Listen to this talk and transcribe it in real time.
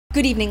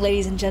Good evening,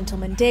 ladies and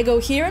gentlemen.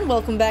 Dago here, and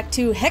welcome back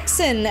to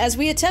Hexen, as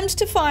we attempt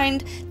to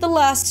find the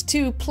last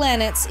two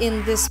planets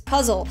in this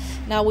puzzle.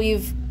 Now,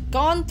 we've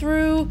gone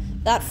through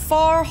that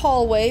far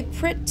hallway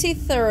pretty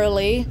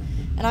thoroughly,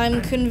 and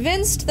I'm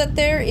convinced that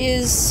there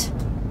is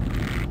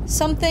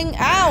something—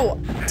 ow!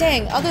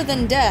 Dang, other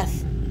than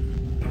death.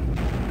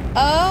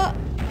 Oh!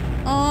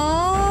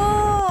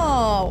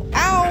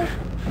 Ow!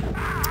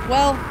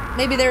 Well,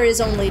 maybe there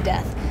is only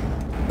death.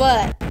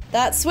 But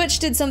that switch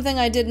did something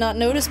I did not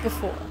notice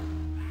before.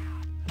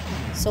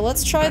 So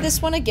let's try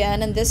this one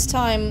again, and this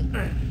time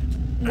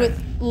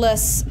with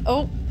less—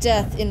 oh,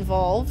 death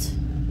involved.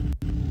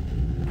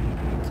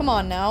 Come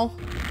on now.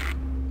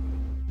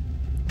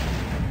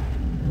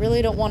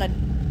 Really don't want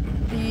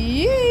to—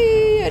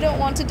 yay! I don't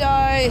want to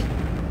die.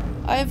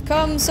 I have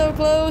come so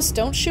close.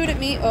 Don't shoot at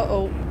me.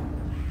 Uh-oh.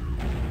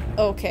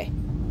 Okay.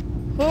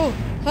 Oh,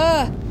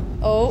 huh.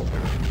 Oh.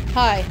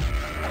 Hi.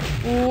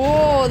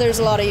 Whoa, there's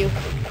a lot of you.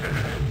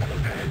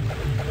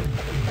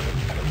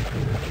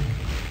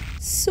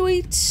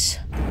 Sweet.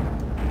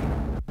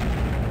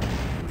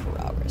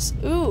 Progress.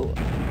 Ooh.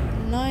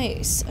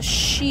 Nice. A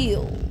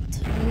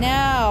shield.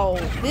 Now,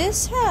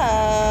 this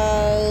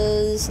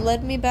has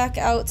led me back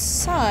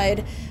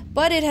outside,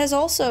 but it has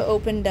also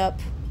opened up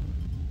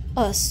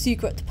a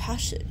secret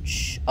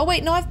passage. Oh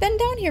wait, no, I've been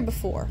down here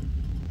before.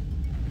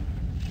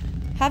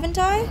 Haven't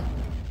I?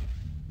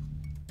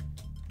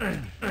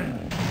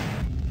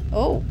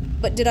 Oh,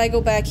 but did I go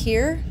back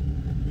here?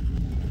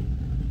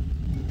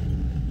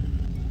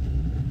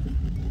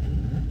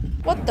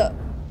 What the?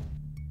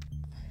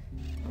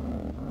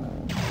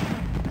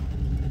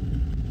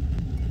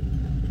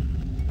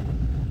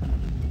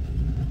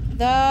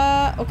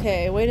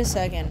 Okay, wait a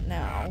second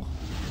now.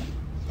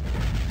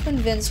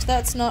 Convinced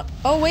that's not—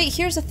 oh wait,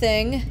 here's a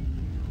thing.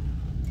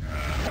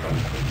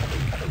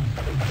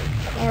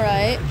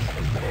 Alright.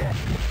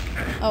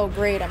 Oh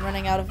great, I'm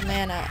running out of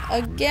mana.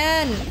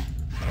 Again!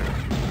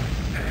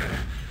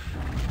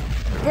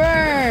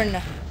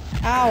 Burn!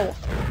 Ow.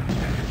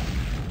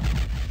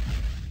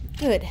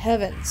 Good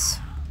heavens.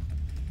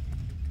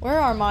 Where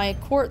are my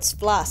quartz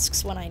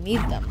flasks when I need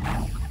them?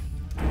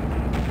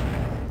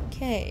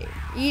 Okay.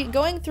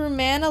 Going through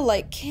mana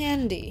like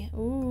candy. Ooh,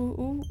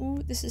 ooh,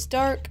 ooh. This is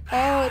dark.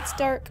 Oh, it's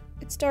dark.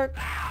 It's dark.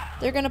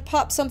 They're gonna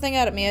pop something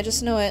out at me. I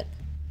just know it.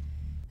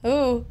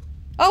 Ooh.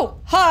 Oh,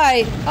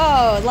 hi!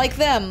 Oh, like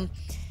them.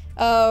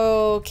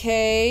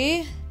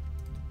 Okay.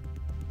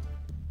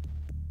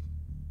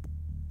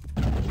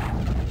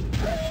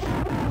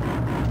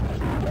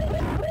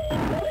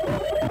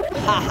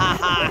 Ha ha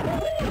ha!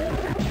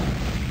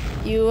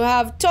 You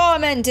have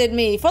tormented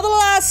me for the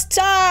last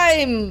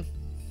time!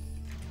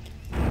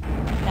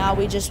 Now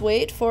we just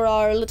wait for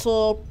our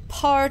little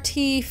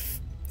party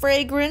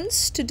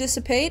fragrance to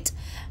dissipate,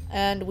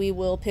 and we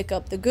will pick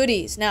up the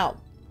goodies. Now,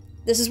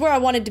 this is where I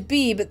wanted to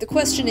be, but the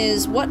question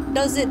is, what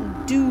does it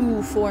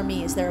do for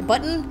me? Is there a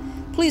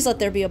button? Please let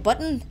there be a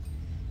button.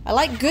 I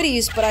like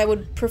goodies, but I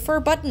would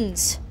prefer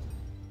buttons.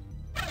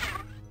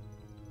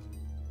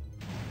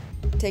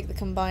 Take the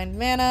combined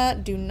mana.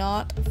 Do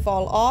not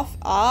fall off.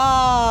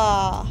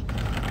 Ah!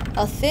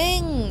 A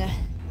thing!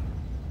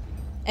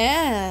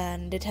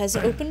 And it has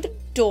opened a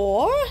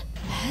door,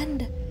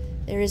 and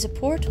there is a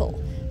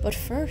portal. But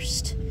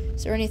first,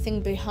 is there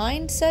anything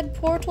behind said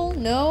portal?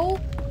 No?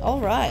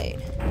 Alright.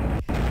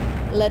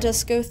 Let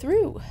us go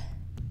through.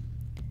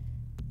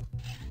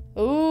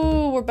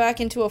 Ooh, we're back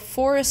into a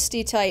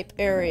foresty type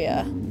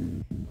area.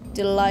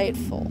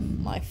 Delightful.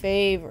 My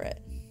favorite.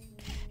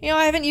 You know,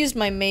 I haven't used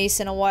my mace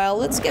in a while.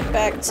 Let's get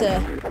back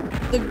to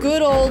the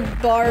good old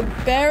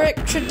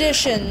barbaric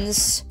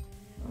traditions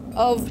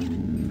of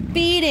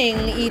beating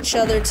each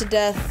other to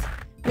death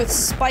with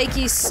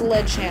spiky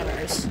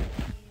sledgehammers.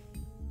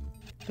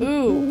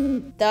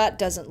 Ooh, that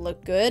doesn't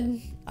look good.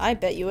 I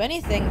bet you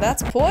anything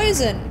that's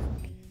poison.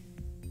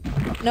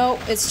 No,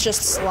 it's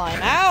just slime.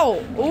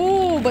 Ow!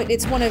 Ooh, but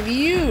it's one of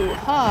you.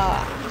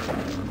 Huh.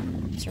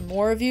 Is there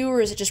more of you,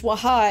 or is it just—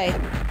 hi?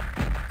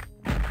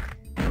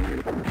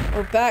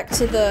 We're back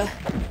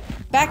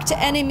to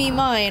enemy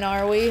mine,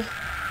 are we?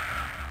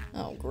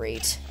 Oh,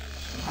 great.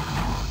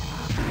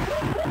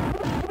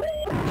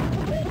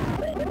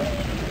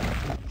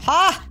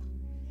 Ha!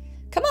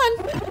 Come on!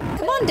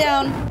 Come on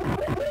down!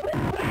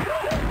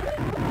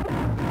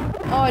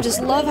 Oh, I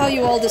just love how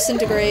you all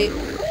disintegrate.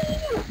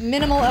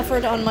 Minimal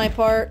effort on my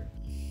part.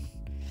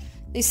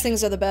 These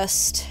things are the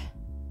best.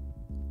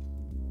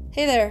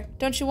 Hey there,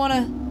 don't you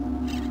wanna—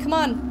 come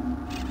on.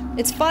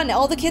 It's fun,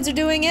 all the kids are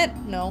doing it?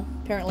 No,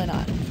 apparently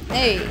not.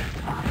 Hey.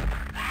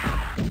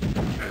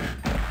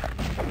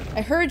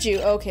 I heard you.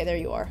 Okay, there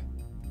you are.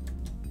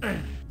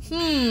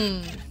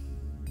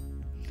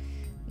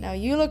 Now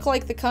you look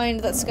like the kind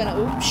that's gonna—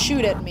 oops,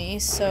 shoot at me,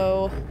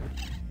 so—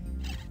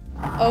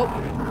 oh.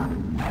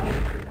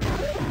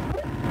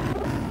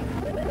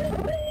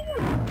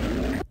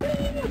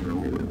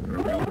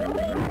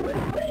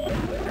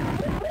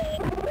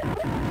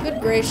 Good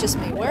gracious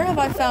me, where have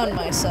I found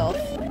myself?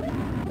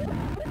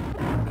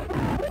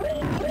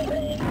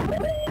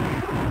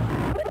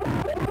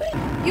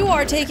 You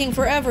are taking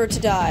forever to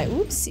die.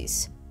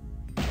 Oopsies.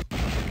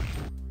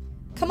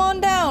 Come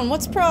on down.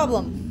 What's the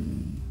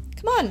problem?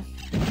 Come on.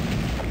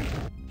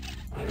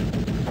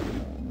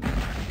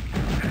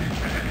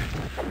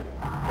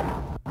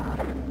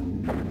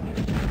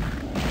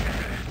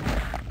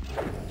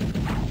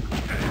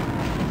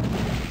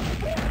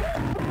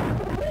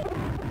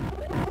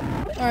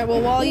 Alright,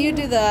 well, while you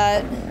do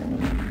that...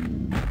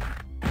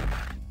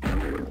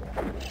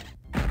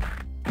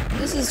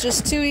 This is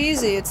just too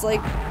easy. It's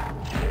like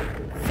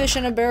fish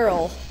in a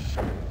barrel.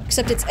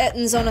 Except it's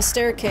Ettins on a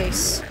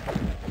staircase.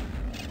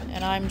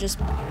 And I'm just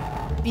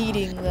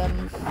beating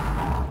them.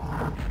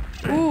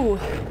 Ooh.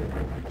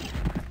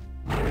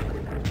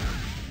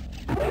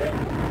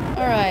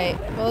 Alright,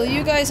 well,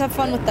 you guys have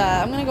fun with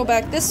that. I'm gonna go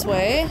back this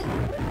way.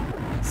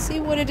 See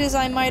what it is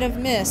I might have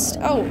missed.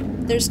 Oh,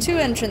 there's two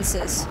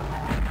entrances.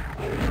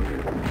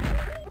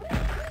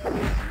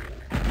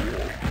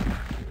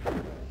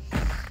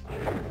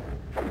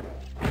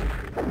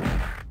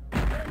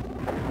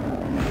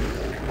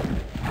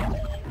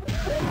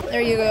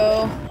 There you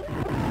go.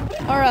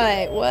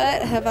 Alright,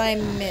 what have I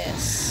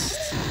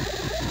missed?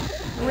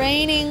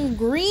 Raining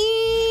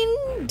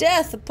green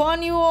death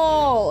upon you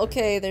all!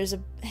 Okay, there's a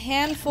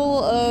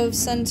handful of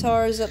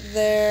centaurs up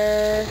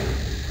there.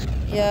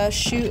 Yeah,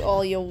 shoot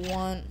all you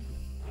want.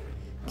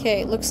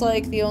 Okay, looks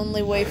like the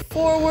only way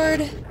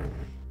forward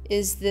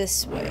is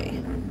this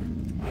way.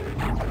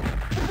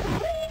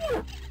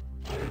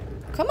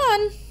 Come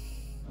on!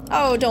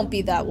 Oh, don't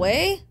be that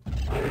way.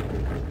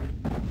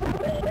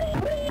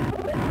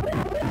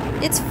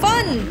 It's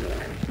fun!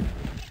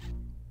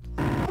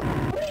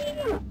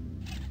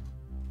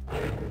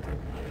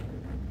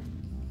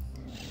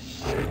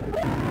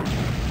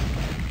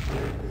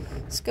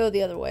 Let's go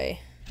the other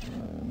way.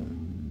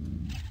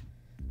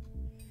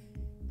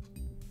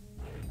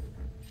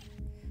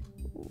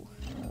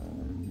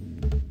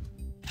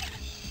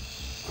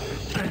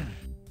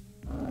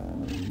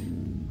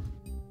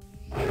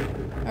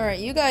 Alright,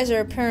 you guys are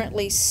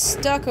apparently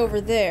stuck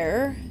over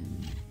there.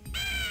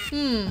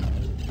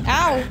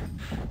 Ow!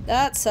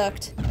 That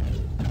sucked.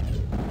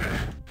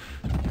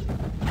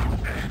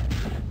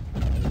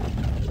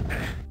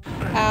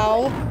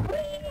 Ow.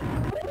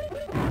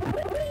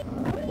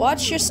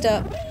 Watch your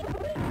step.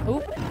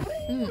 Oop.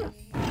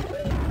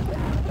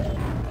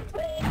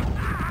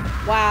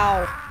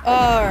 Wow.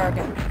 Arg.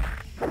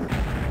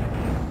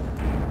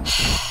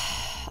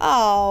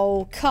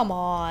 Oh, come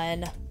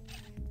on.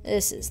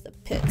 This is the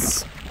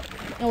pits.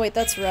 Oh wait,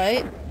 that's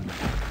right.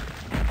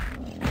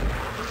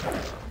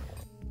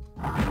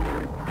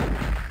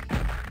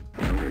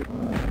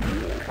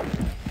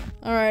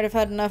 Alright, I've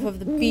had enough of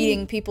the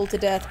beating people to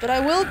death, but I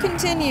will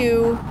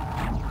continue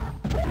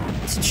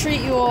to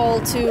treat you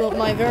all to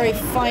my very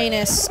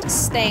finest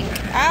stank.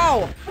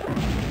 Ow!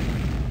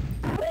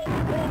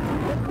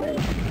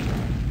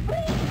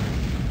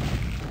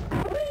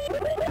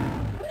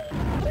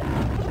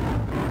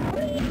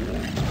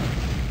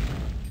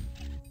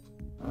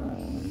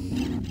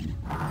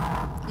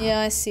 Yeah,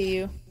 I see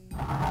you.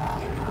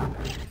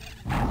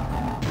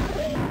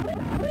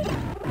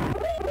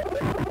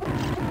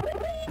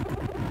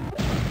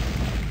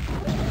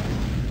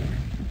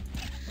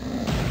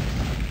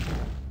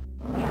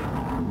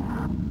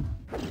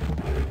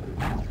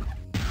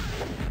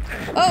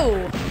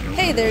 Oh!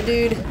 Hey there,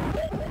 dude.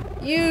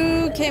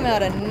 You came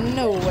out of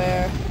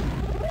nowhere.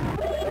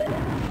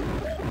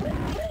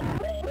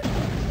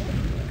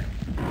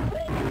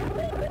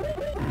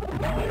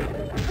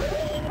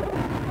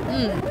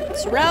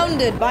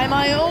 Surrounded by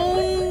my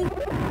own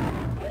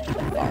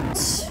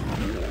farts.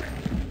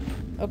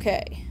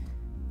 Okay.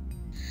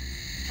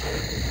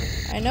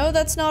 I know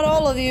that's not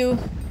all of you.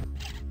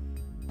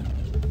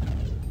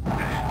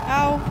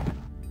 Ow.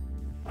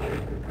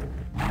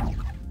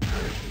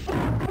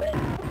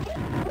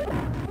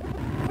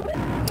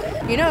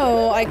 You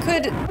know, I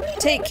could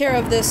take care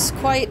of this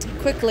quite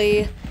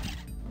quickly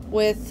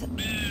with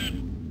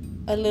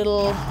a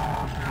little...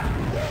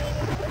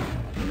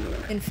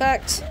 In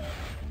fact,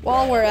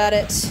 while we're at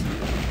it...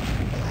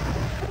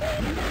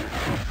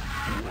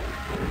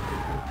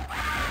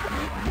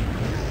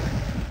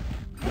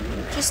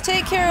 Just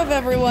take care of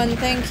everyone,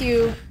 thank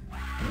you.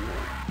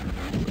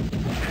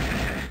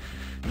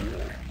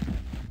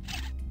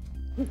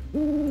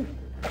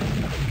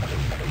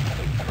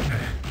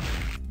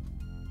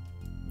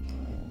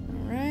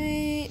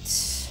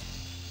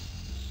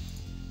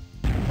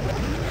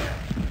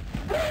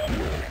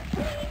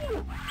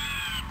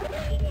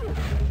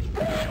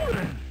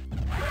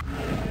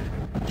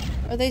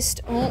 Are they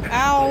oh,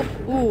 ow!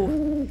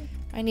 Ooh.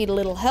 I need a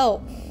little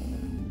help.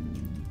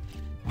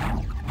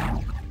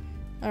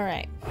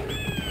 Alright.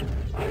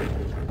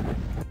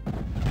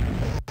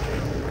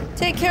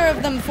 Take care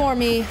of them for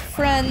me,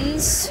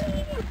 friends.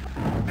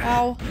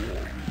 Ow.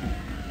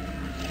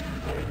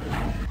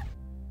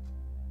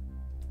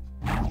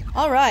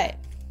 Alright.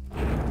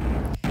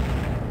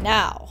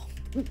 Now.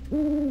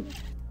 And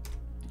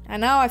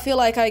now I feel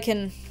like I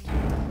can...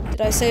 Did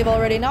I save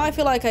already? Now I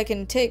feel like I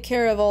can take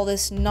care of all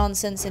this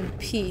nonsense in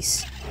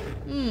peace.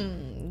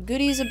 Good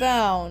Goodies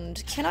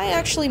abound. Can I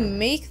actually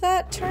make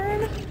that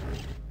turn?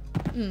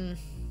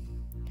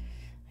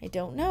 I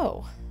don't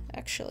know,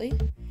 actually.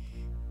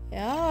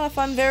 Yeah, if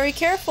I'm very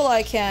careful,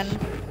 I can.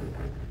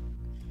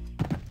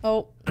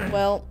 Oh,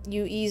 well,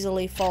 you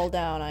easily fall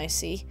down, I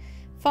see.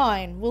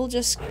 Fine, we'll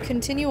just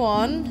continue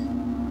on.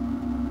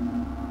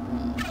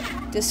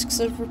 Discs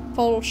of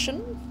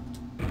repulsion.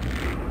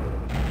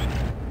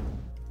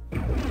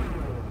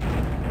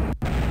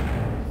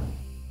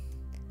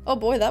 Oh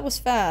boy, that was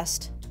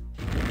fast.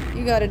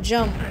 You gotta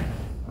jump.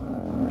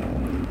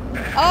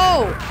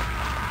 Oh!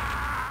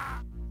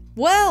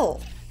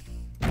 Well!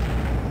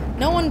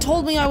 No one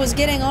told me I was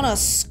getting on a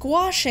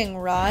squashing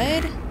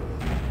ride.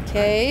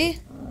 Okay.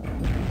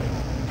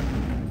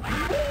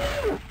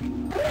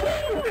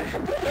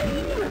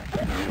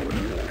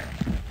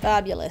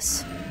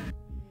 Fabulous.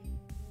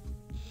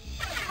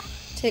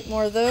 Take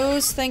more of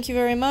those, thank you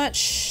very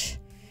much.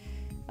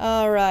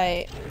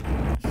 Alright.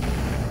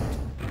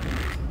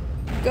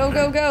 Go,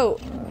 go, go!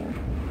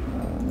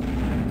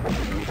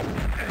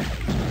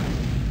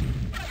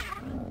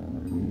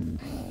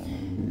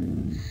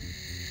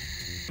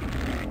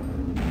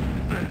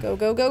 Go,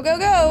 go, go, go,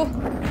 go!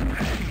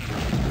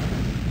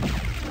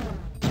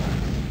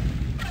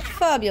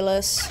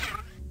 Fabulous.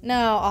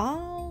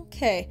 Now,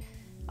 okay.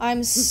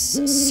 I'm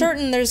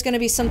certain there's gonna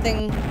be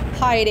something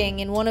hiding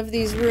in one of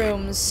these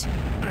rooms.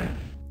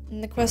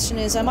 And the question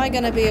is, am I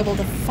gonna be able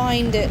to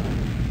find it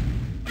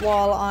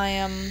while I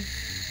am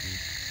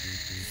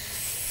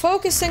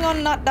focusing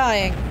on not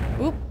dying?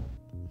 Oop.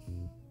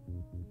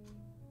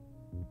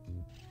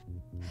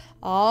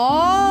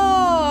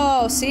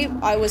 Oh, see,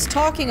 I was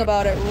talking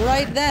about it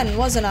right then,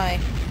 wasn't I?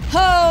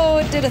 Oh,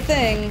 it did a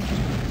thing.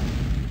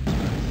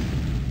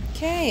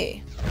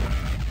 Okay.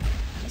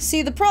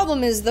 See, the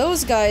problem is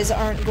those guys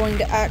aren't going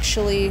to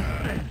actually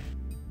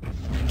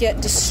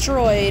get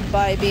destroyed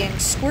by being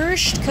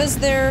squished, because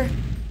they're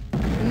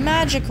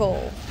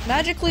magical.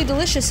 Magically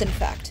delicious, in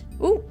fact.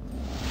 Ooh.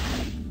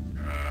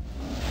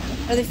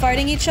 Are they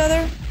fighting each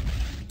other?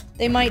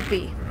 They might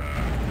be.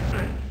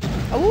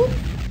 Oh!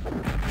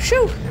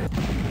 Shoo!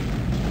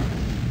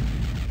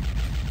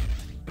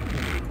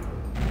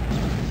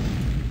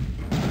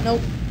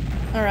 Nope.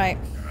 Alright.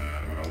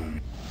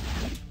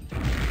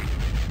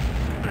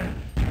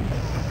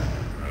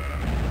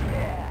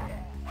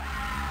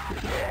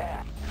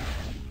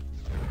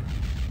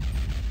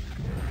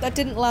 That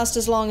didn't last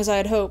as long as I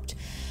had hoped.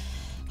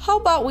 How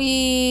about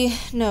we...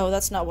 No,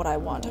 that's not what I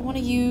want. I want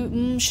to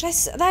use...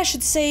 I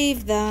should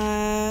save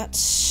that.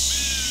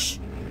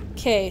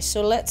 Okay,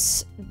 so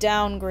let's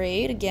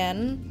downgrade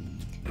again.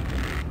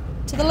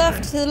 To the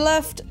left, to the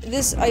left.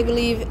 This, I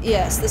believe...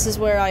 Yes, this is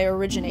where I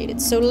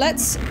originated. So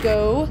let's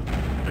go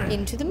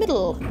into the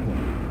middle.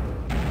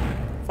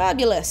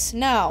 Fabulous.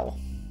 Now,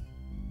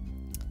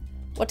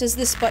 what does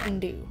this button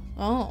do?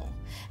 Oh.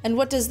 And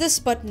what does this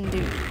button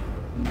do?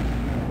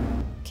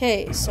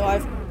 Okay, so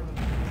I've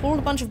pulled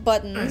a bunch of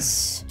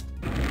buttons.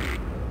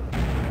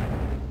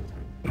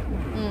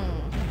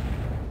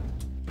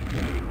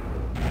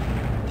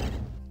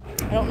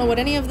 I don't know what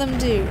any of them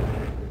do.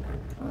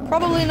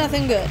 Probably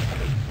nothing good.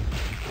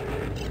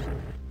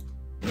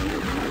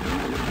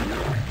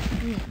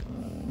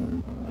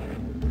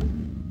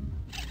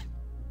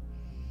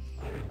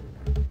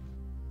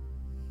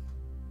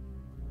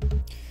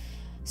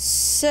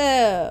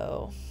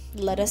 So,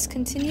 let us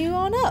continue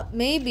on up.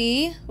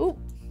 Maybe... Ooh.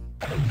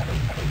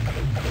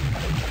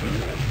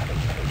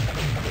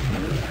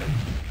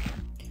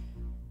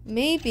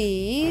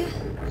 Maybe...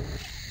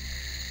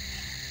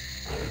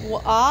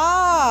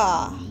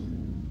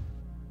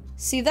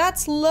 See,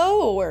 that's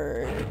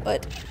lowered,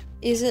 but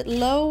is it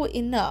low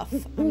enough?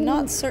 I'm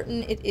not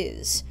certain it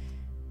is.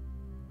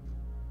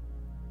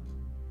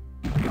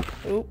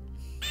 Oop.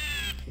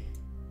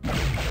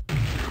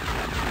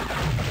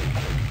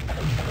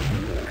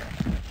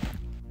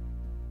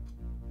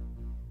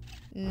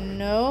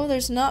 No,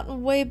 there's not a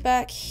way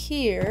back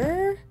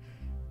here.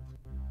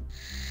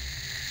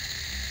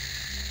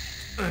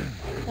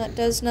 That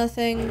does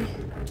nothing.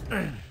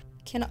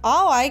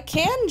 Oh, I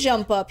can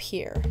jump up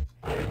here.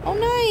 Oh,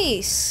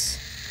 nice.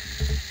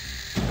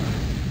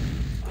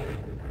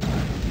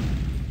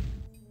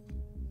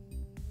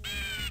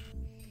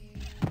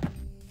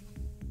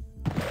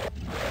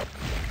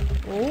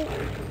 Oh.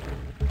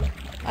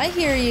 I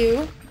hear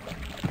you.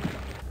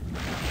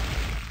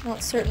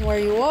 Not certain where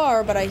you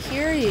are, but I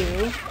hear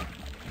you.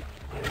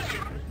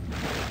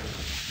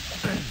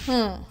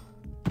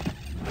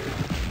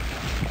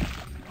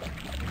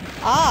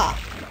 Ah.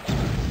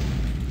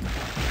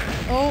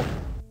 Oh.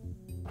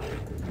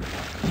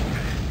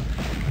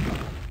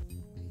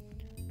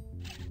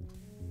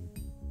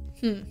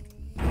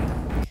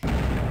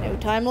 No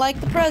time like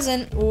the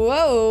present.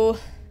 Whoa.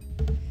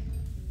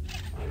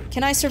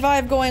 Can I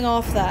survive going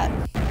off that?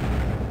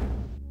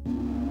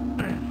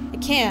 I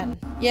can.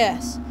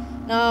 Yes.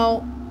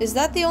 Now, is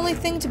that the only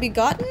thing to be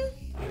gotten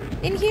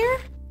in here?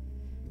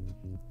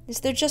 Is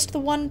there just the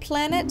one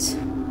planet?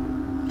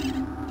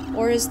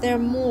 Or is there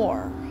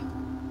more?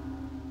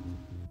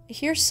 I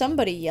hear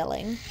somebody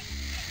yelling.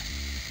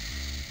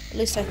 At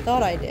least I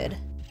thought I did.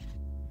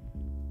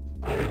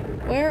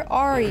 Where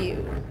are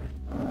you?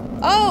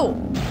 Oh!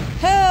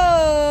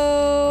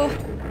 Ho!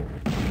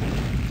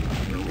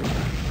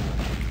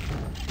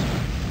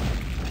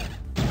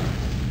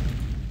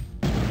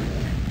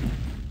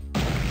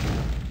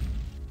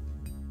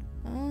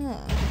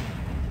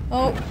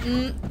 Oh,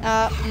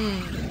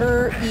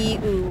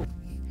 ooh.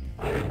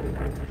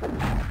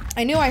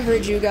 I knew I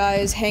heard you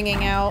guys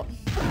hanging out.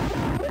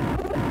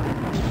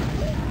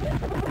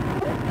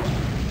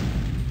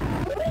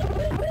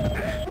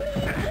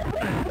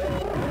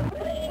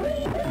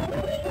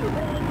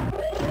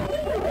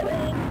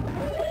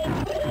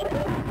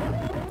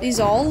 These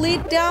all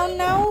lead down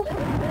now?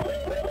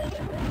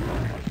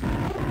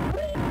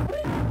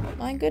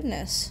 My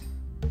goodness.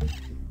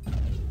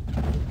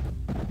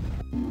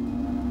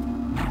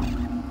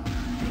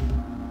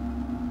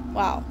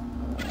 Wow.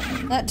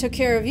 That took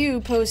care of you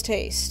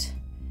post-haste.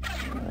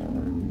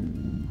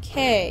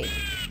 Okay.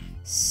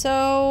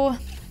 So...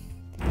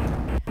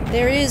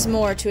 there is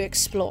more to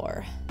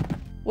explore.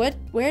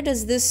 Where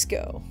does this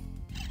go?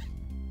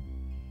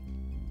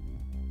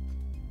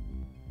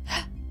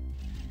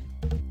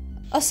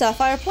 A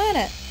sapphire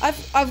planet.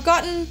 I've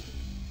gotten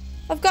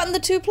the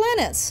 2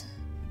 planets.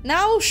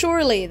 Now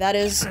surely that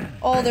is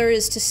all there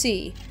is to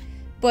see.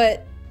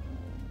 But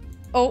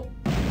oh.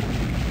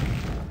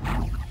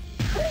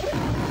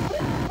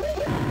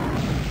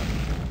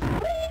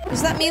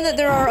 Does that mean that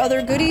there are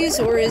other goodies,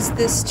 or is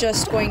this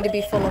just going to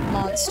be full of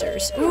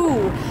monsters?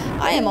 Ooh,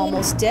 I am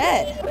almost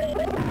dead.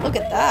 Look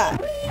at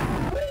that.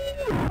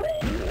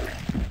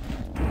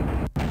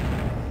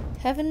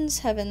 Heavens,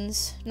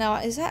 heavens. Now,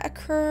 is that a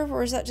curve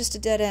or is that just a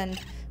dead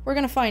end? We're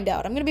gonna find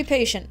out. I'm gonna be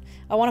patient.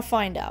 I want to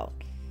find out.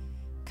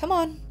 Come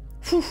on.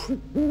 Whew.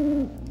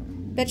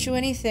 Bet you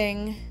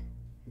anything.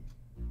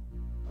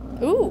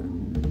 Ooh.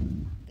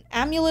 An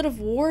amulet of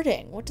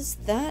warding. What does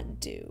that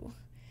do?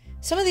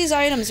 Some of these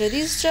items, are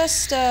these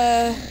just,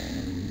 oh,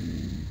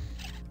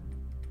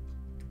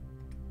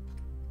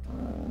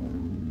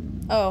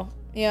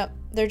 yeah.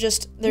 They're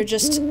just,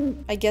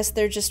 I guess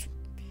they're just,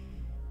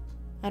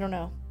 I don't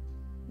know.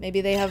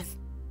 Maybe they have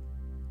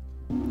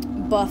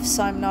buffs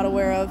I'm not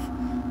aware of.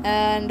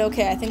 And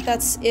okay, I think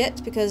that's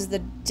it, because the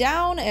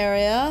down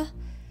area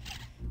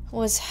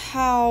was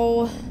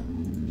how...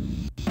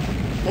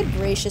 Good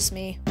gracious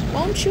me.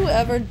 Won't you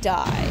ever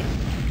die?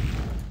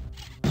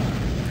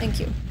 Thank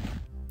you.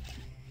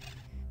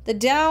 The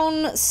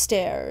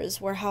downstairs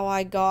were how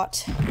I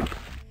got...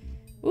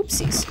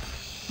 Oopsies.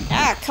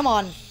 Ah, come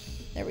on.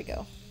 There we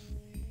go.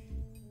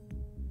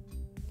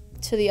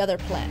 To the other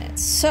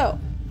planets. So,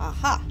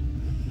 aha.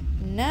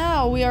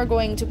 Now we are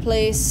going to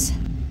place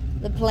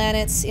the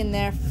planets in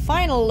their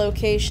final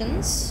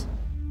locations.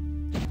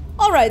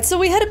 Alright, so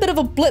we had a bit of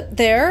a blip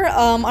there.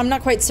 I'm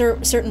not quite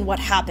certain what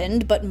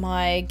happened, but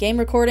my game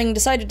recording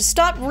decided to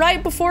stop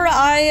right before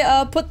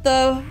I put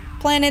the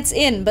planets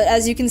in. But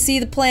as you can see,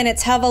 the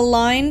planets have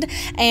aligned,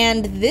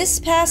 and this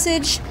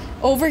passage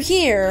over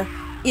here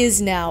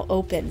is now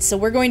open. So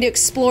we're going to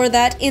explore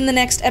that in the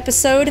next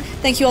episode.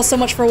 Thank you all so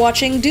much for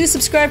watching. Do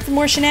subscribe for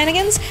more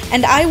shenanigans,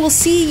 and I will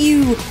see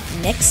you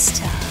next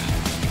time.